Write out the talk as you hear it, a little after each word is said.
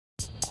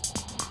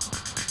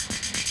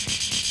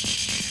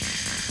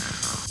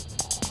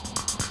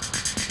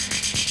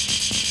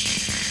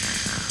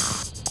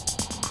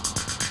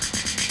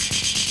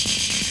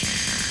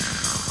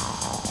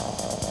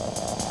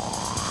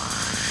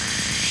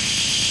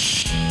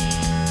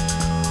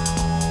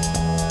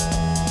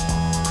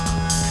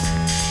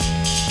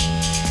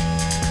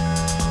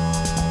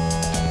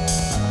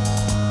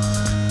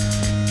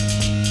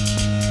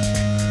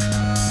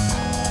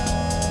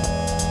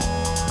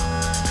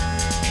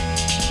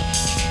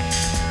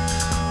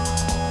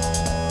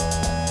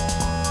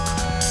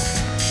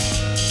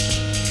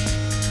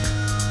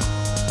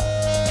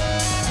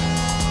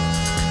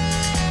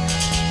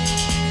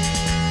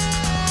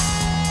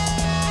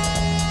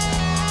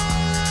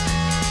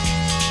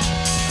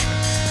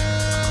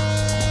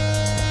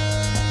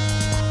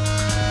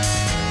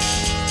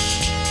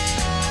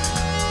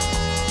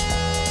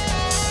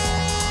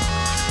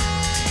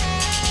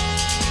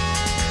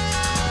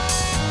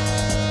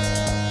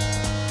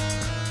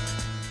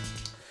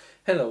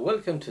Hello,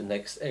 welcome to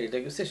next ale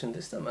degustation.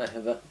 This time I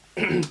have a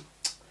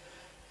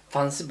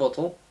fancy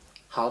bottle,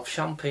 half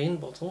champagne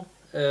bottle,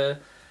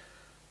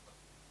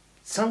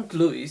 St.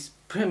 Louis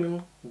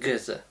Premium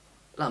Gueuze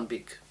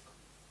lambic,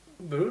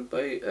 brewed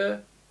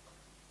by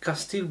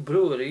Castile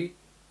Brewery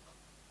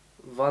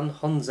van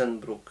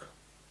Honsebrouck.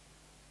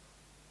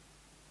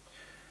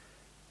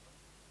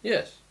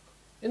 Yes,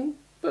 in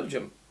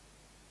Belgium,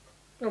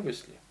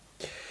 obviously.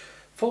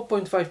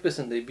 4.5%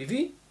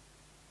 ABV.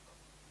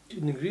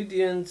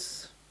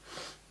 Ingredients,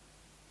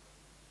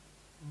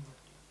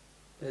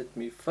 let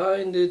me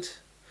find it.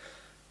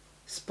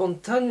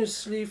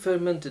 Spontaneously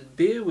fermented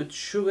beer with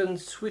sugar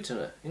and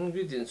sweetener.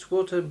 Ingredients: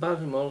 water,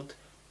 barley malt,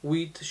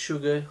 wheat,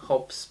 sugar,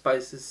 hops,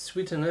 spices,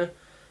 sweetener,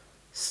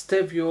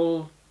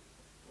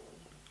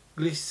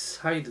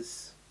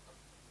 Steviolglycosides,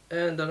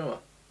 and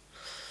aroma.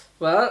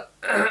 Well,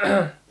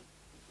 that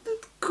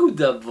could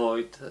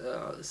avoid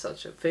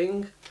such a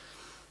thing.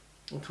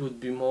 It would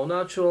be more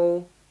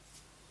natural.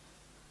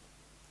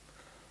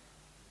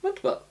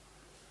 But well,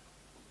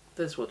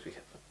 that's what we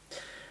have.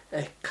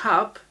 A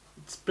cup,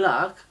 it's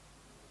black,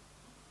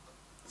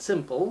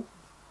 simple,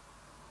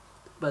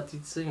 but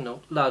it's, you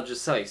know, larger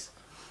size.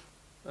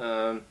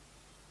 So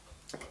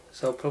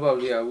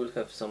probably I will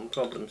have some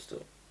problems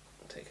to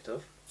take it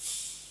off.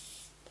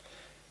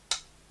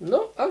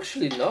 No,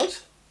 actually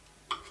not.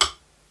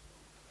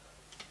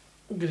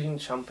 Green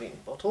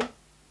champagne bottle.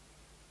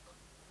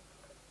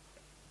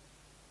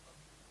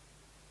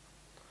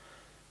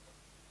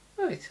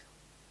 Right.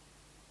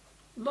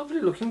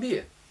 Lovely looking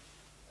beer.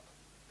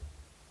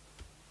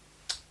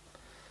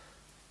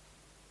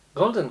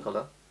 Golden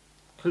color,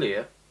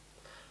 clear,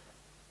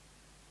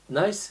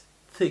 nice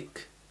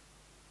thick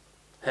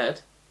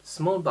head,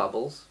 small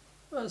bubbles,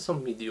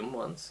 some medium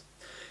ones.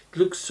 It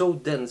looks so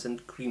dense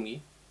and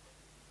creamy.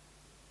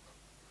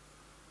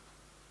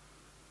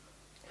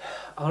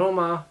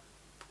 Aroma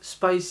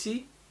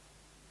spicy,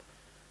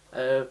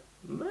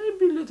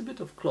 maybe a little bit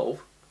of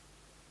clove.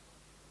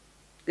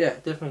 Yeah,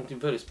 definitely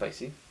very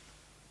spicy.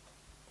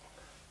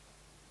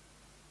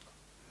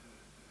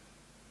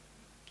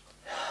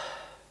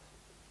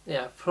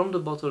 Yeah, from the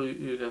bottle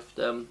you have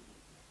the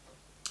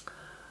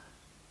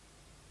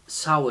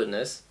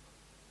sourness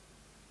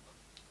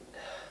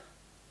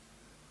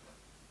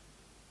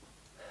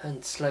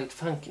and slight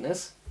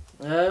funkiness,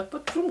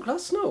 but from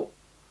glass no,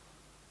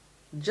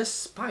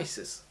 just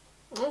spices.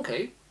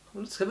 Okay,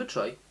 let's have a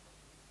try.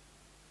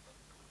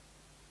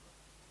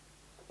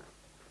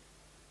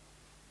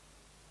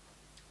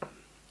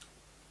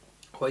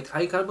 Quite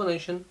high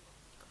carbonation.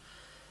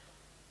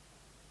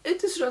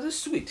 It is rather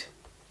sweet.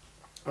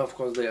 Of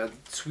course, they add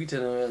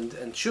sweetener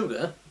and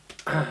sugar.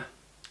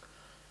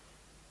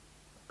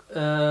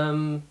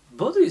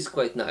 Body is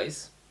quite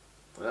nice.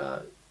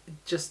 It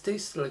just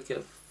tastes like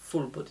a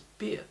full-bodied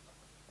beer.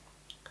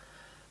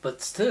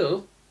 But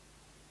still,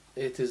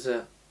 it is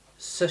a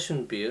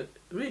session beer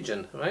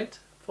region, right?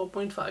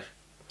 4.5.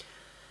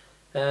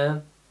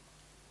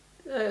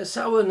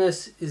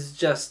 Sourness is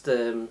just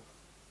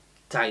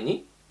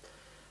tiny,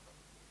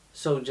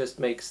 so just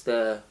makes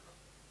the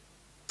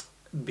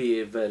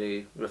beer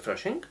very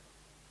refreshing.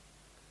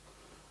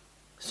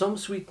 Some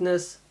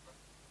sweetness,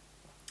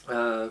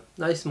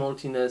 nice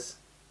maltiness.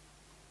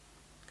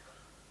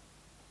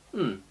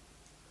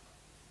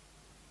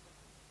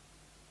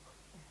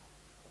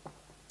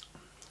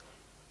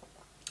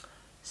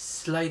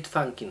 Slight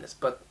funkiness,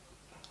 but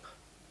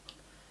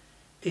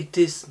it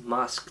is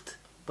masked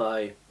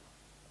by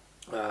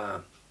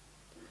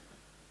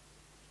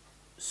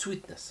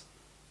sweetness.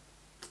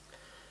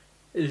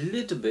 A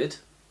little bit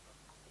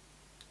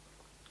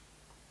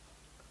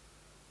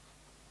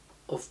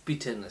of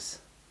bitterness,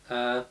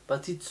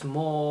 but it's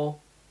more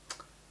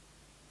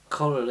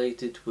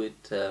correlated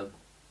with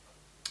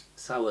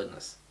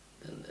sourness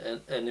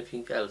than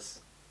anything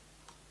else.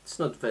 It's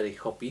not very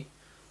hoppy.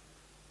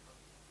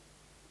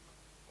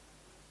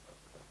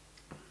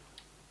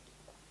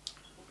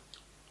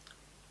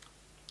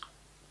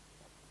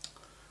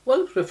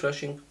 Well,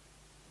 refreshing.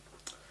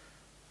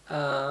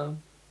 I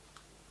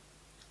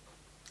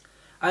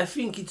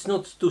think it's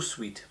not too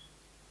sweet.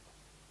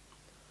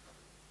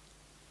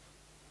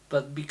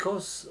 But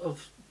because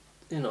of,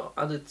 you know,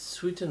 added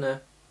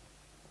sweetener,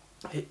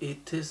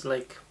 it is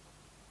like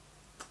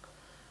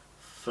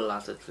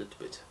flattened a little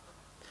bit.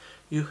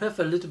 You have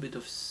a little bit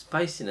of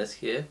spiciness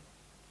here,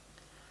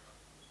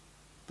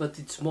 but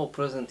it's more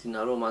present in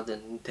aroma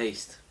than in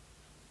taste.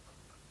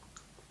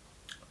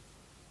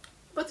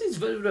 But it's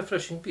very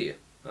refreshing beer.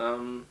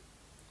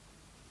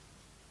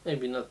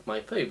 Maybe not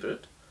my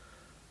favorite,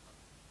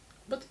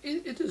 but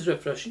it is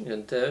refreshing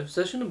and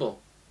sessionable.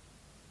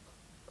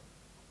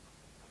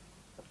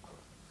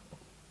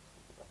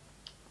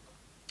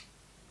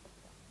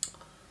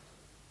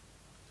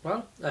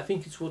 Well, I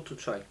think it's worth to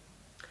try.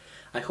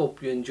 I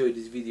hope you enjoyed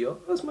this video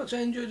as much as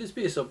I enjoyed this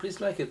beer, so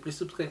please like it, please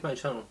subscribe my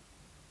channel.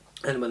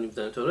 And when you've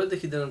done it already,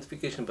 hit the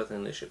notification button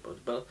and the share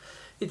bell.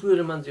 It will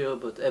remind you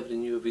about every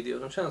new video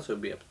on the channel, so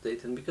you'll be up to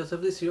date, and because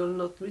of this you will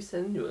not miss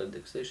any new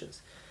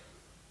degustations.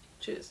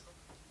 Cheers.